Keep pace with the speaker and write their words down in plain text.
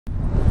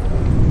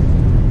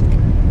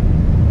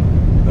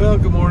Well,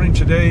 good morning.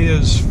 Today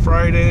is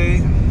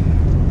Friday,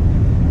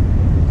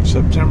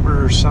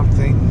 September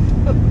something.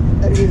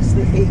 It is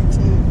the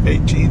 18th.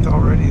 18th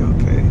already,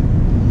 okay.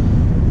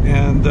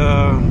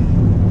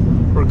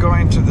 And we're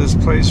going to this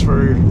place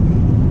where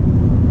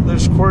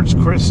there's quartz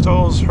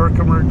crystals,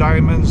 Herkimer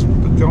diamonds,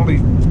 but the only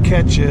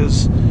catch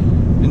is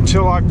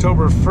until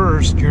October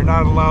 1st, you're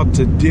not allowed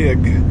to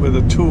dig with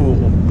a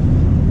tool.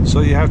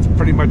 So you have to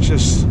pretty much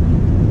just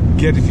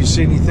get, if you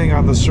see anything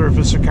on the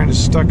surface, they're kind of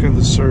stuck in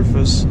the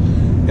surface.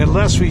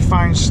 Unless we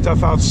find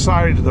stuff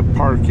outside of the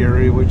park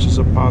area, which is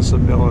a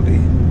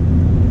possibility.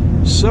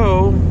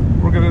 So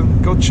we're gonna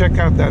go check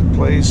out that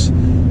place.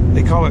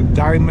 They call it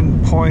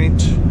Diamond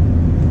Point.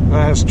 It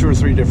has 2 or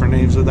 3 different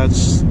names, but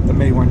that's the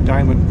main one,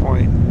 Diamond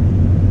Point.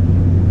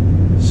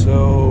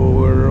 So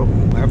we'll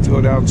have to go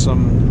down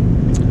some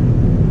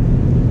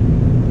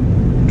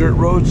dirt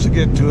roads to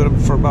get to it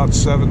for about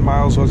 7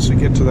 miles once we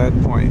get to that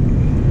point.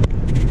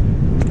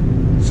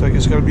 So I guess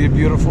it's gonna be a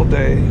beautiful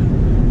day.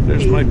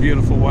 There's my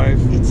beautiful wife.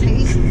 It's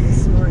hazy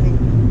this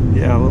morning.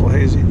 Yeah, a little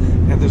hazy.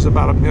 And there's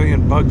about 1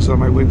 million bugs on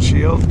my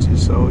windshield,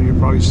 so you're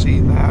probably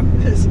seeing that.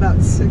 There's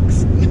about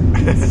 6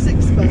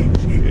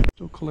 bugs.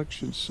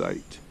 Collection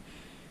site.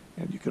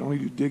 And you can only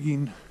do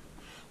digging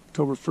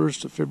October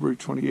 1st to February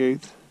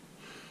 28th.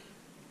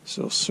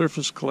 So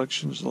surface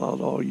collection is allowed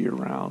all year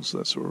round, so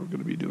that's what we're going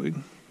to be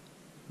doing.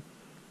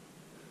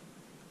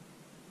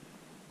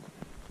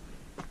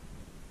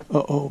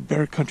 Uh-oh,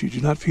 bear country.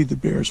 Do not feed the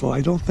bears. Well, I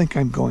don't think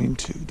I'm going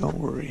to. Don't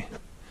worry.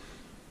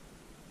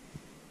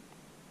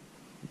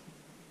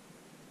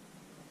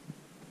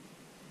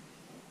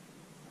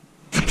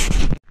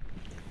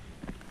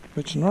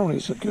 Which normally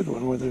is a good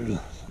one where there's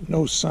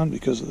no sun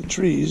because of the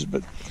trees,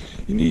 but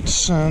you need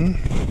sun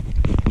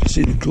to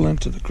see the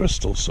glint of the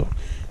crystal. So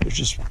there's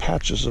just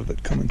patches of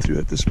it coming through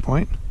at this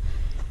point.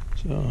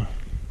 So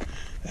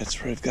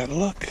that's where I've got to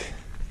look.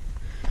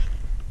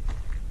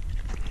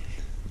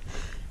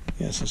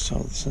 Yes,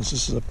 so since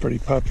this is a pretty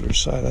popular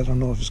site, I don't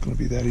know if it's going to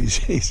be that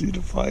easy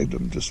to find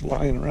them just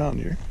lying around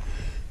here.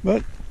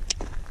 But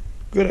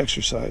good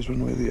exercise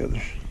one way or the other.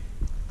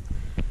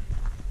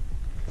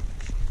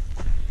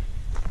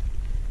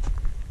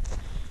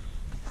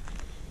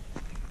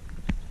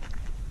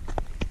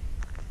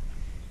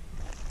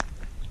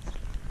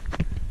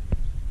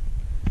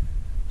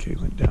 Okay,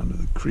 went down to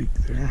the creek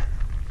there,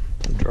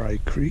 the dry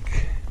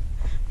creek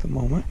at the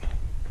moment.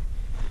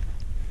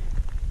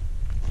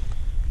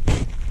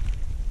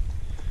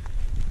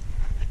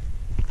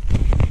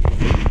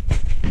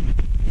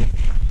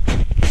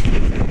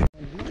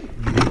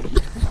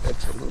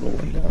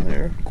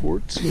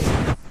 Quartz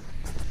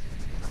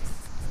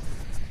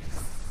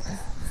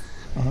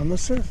on the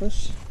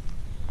surface.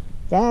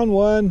 Found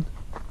one.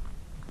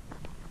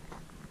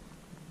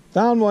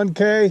 Found one,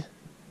 Kay.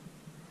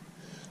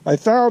 I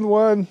found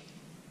one.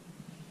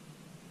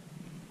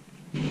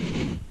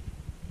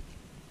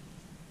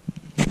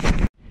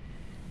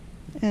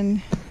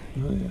 And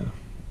oh yeah.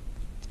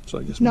 So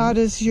I guess not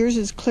as yours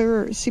is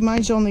clearer. See,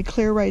 mine's only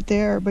clear right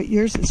there, but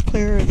yours is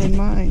clearer than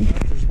mine.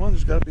 If there's one,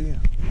 there's got to be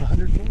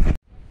 100 more.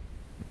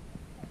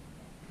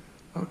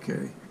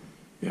 Okay,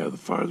 yeah, the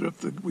farther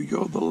up we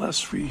go, the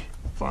less we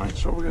find.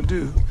 So what we're going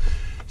to do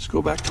is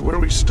go back to where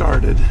we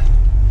started,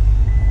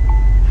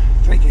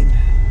 thinking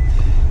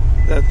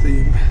that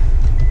the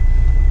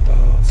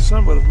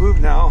sun would have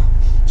moved now,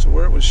 so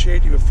where it was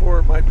shady before,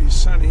 it might be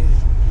sunny,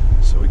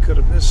 so we could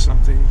have missed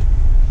something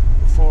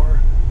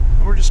before.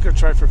 And we're just going to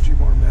try for a few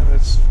more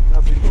minutes.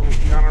 Nothing will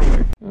be on our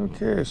way.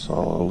 Okay, I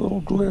saw a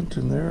little glint,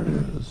 and there it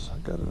is. I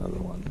got another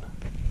one.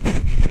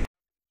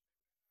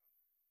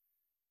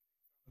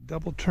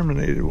 Double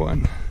terminated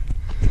one.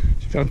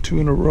 She found 2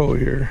 in a row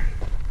here.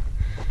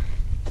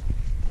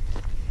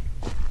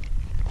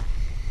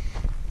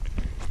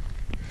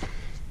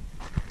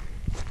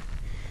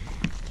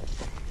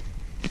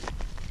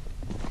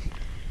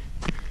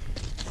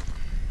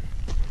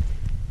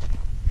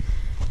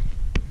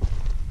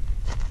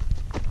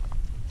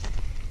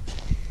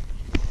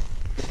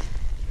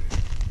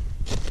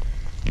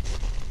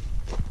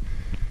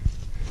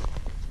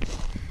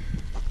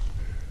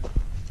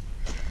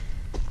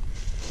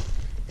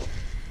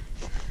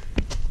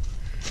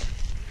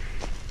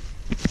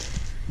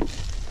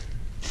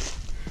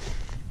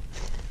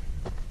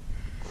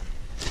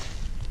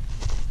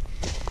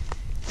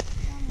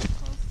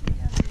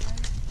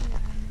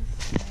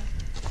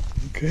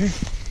 Okay.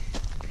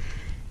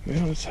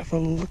 Well, let's have a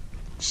look.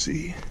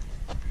 See,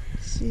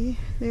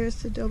 there's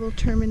the double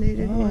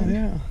terminated one. Oh,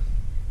 yeah.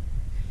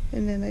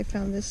 And then I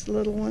found this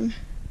little one.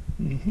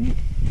 Mm-hmm.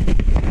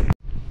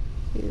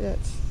 See,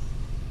 that's...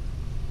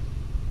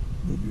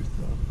 Move your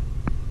thumb.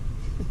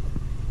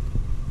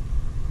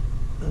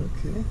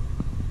 Okay.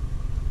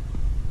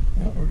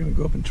 Now we're going to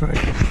go up and try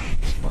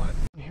a spot.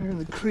 Here in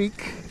the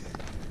creek.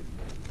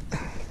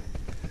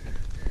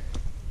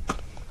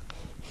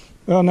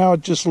 Well, now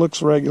it just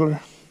looks regular.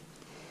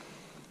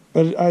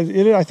 But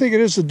I think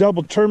it is the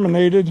double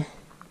terminated.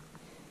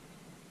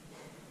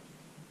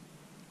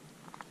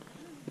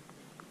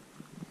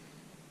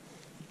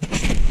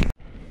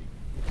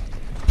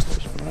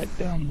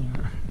 right down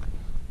there.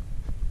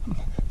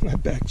 My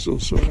back's so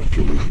sore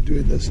after we were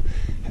doing this.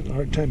 Had a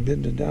hard time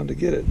bending down to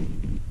get it.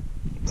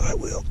 But I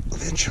will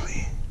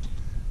eventually.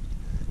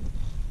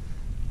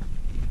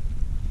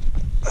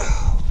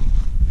 Oh.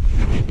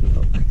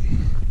 Okay.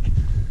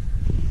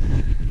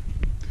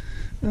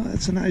 Oh,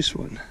 that's a nice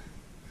one.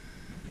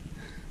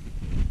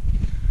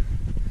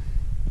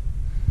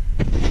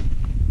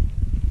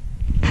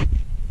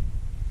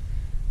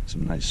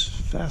 Some nice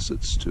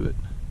facets to it.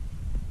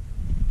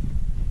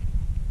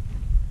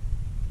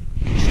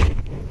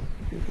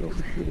 Get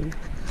over here.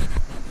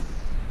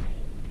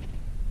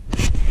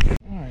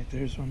 Alright,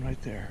 there's one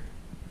right there.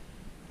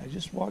 I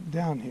just walked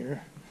down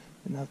here,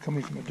 and now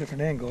coming from a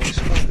different angle, I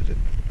spotted it.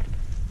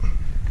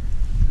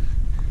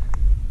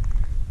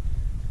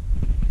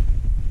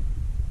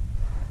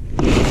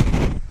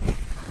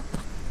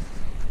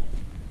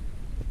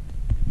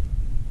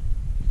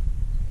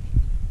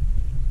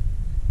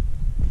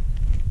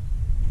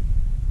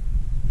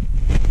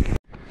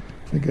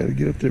 I gotta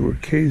get up there where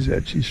Kay's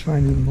at. She's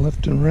finding them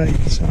left and right,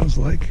 it sounds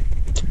like.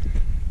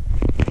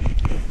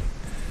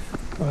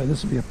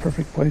 This would be a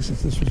perfect place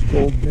if this was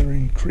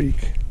gold-bearing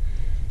creek.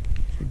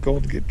 For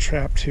gold to get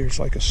trapped here, it's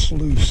like a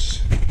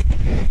sluice.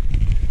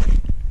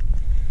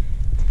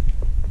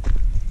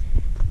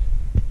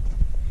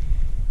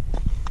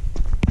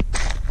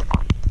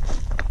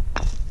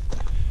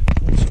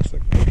 This looks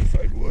like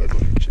modified wood.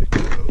 Let me check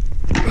it out.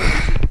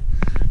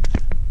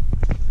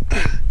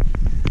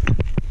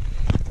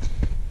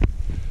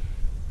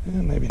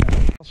 And maybe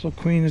not. Also,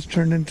 Queen has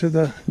turned into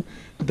the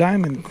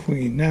Diamond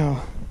Queen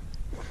now.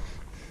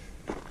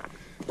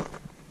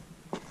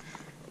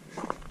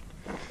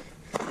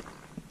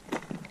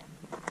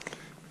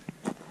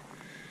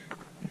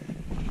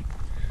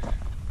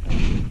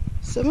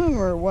 Some of them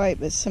are white,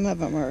 but some of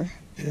them are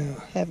Yeah.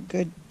 have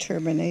good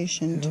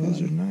termination to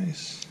Those are them.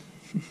 nice.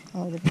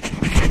 All the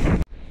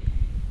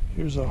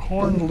Here's a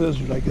horned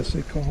lizard, I guess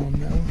they call him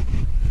now.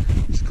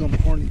 Used to call him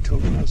a horny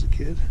toad when I was a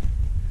kid.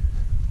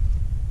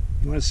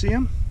 You want to see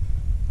him?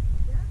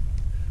 Yeah.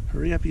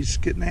 Hurry up, he's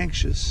getting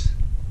anxious.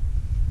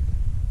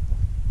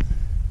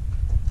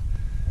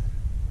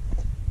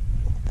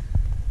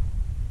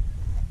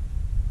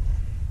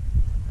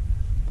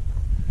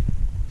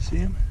 See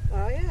him?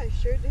 Oh yeah, I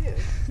sure do.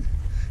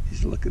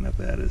 He's looking up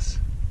at us.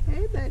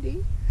 Hey,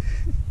 buddy.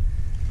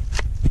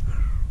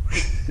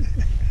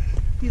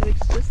 He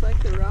looks just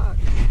like the rock.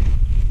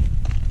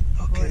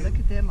 Okay. Boy, look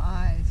at them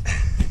eyes.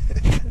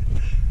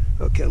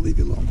 Okay, I'll leave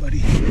you alone, buddy.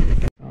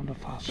 Found a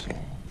fossil.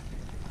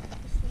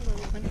 Just a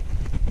little one.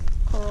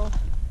 Coral.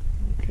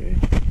 Okay.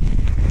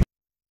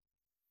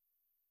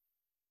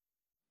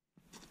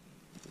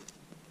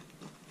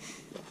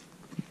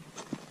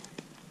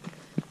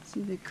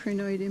 See the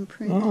crinoid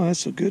imprint? Oh,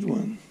 that's a good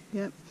one.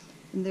 Yep.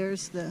 And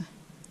there's the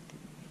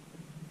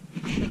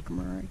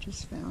Herkimer I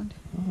just found.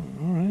 Oh,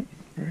 all right.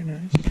 Very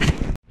nice.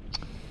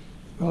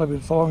 Well, I've been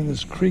following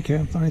this creek. I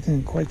haven't found anything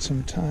in quite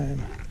some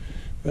time.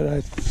 But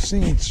I've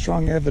seen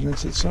strong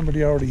evidence that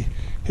somebody already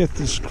hit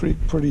this creek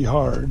pretty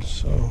hard.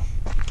 So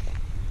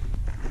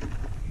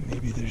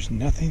maybe there's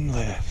nothing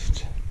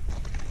left.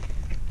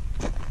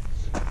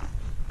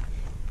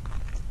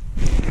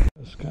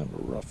 That's kind of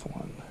a rough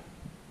one.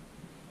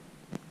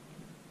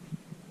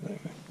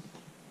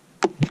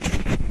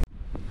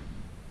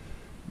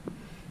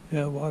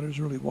 Yeah, the water's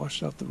really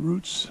washed out the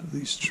roots of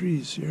these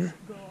trees here.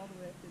 Go all the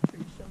way up the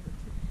tree, show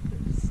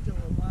that they're still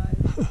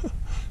alive.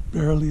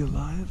 Barely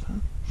alive, huh?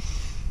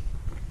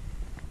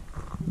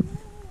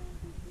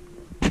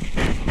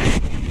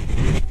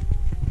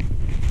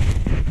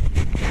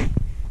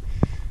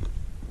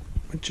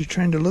 What you're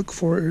trying to look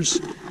for is,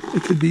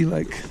 it could be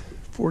like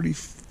 40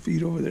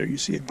 feet over there. You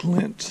see a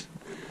glint.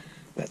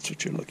 That's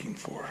what you're looking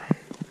for.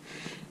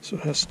 So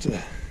it has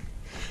to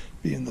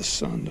be in the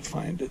sun to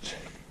find it.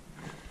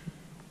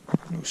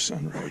 No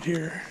sun right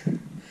here.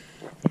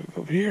 Gotta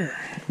go over here.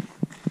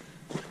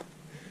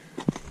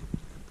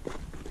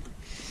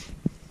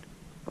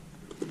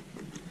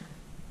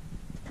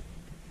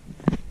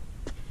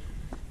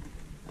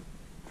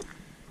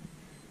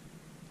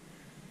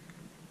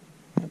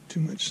 Not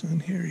too much sun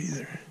here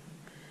either.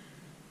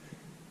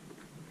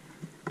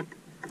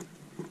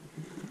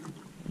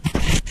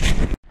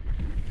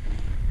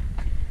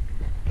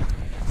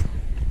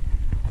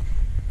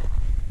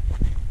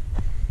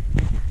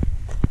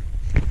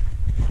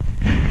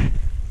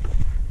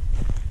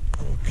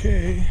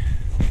 Okay.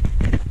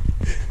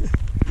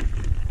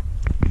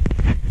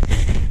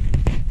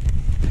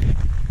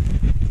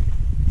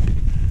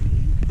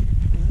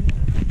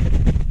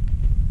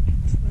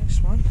 That's a nice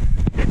one.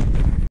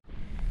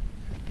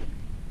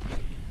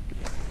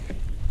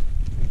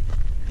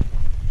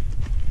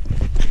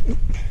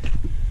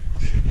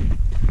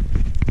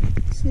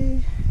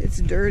 See,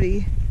 it's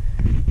dirty,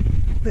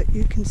 but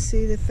you can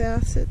see the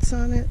facets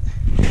on it.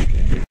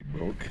 Okay,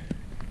 broke.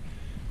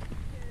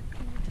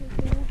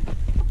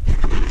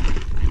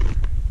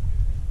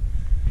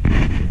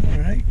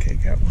 Alright, okay,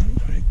 got one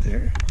right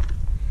there.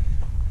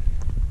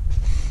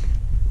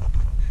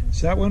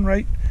 Is that one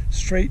right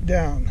straight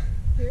down?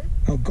 Here?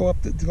 Oh, go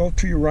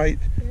to your right.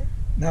 Here?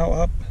 Now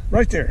up.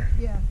 Right there.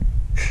 Yeah.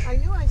 I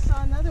knew I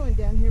saw another one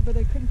down here, but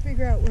I couldn't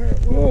figure out where it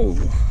was.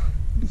 Whoa.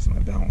 Losing my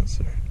balance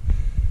there.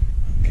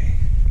 Okay.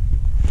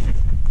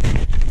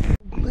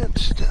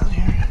 Blitz down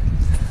here.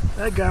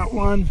 I got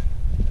one.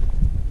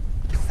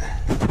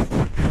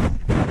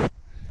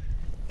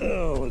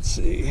 Oh, let's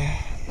see.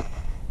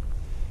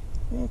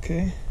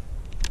 Okay.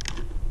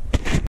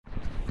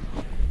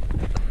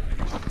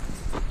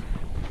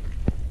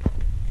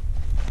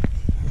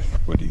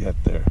 What do you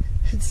got there?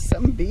 It's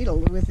some beetle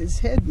with his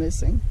head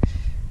missing.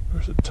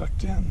 Where's it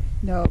tucked in?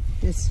 No,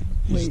 it's...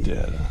 He's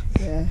dead, huh?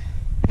 Yeah.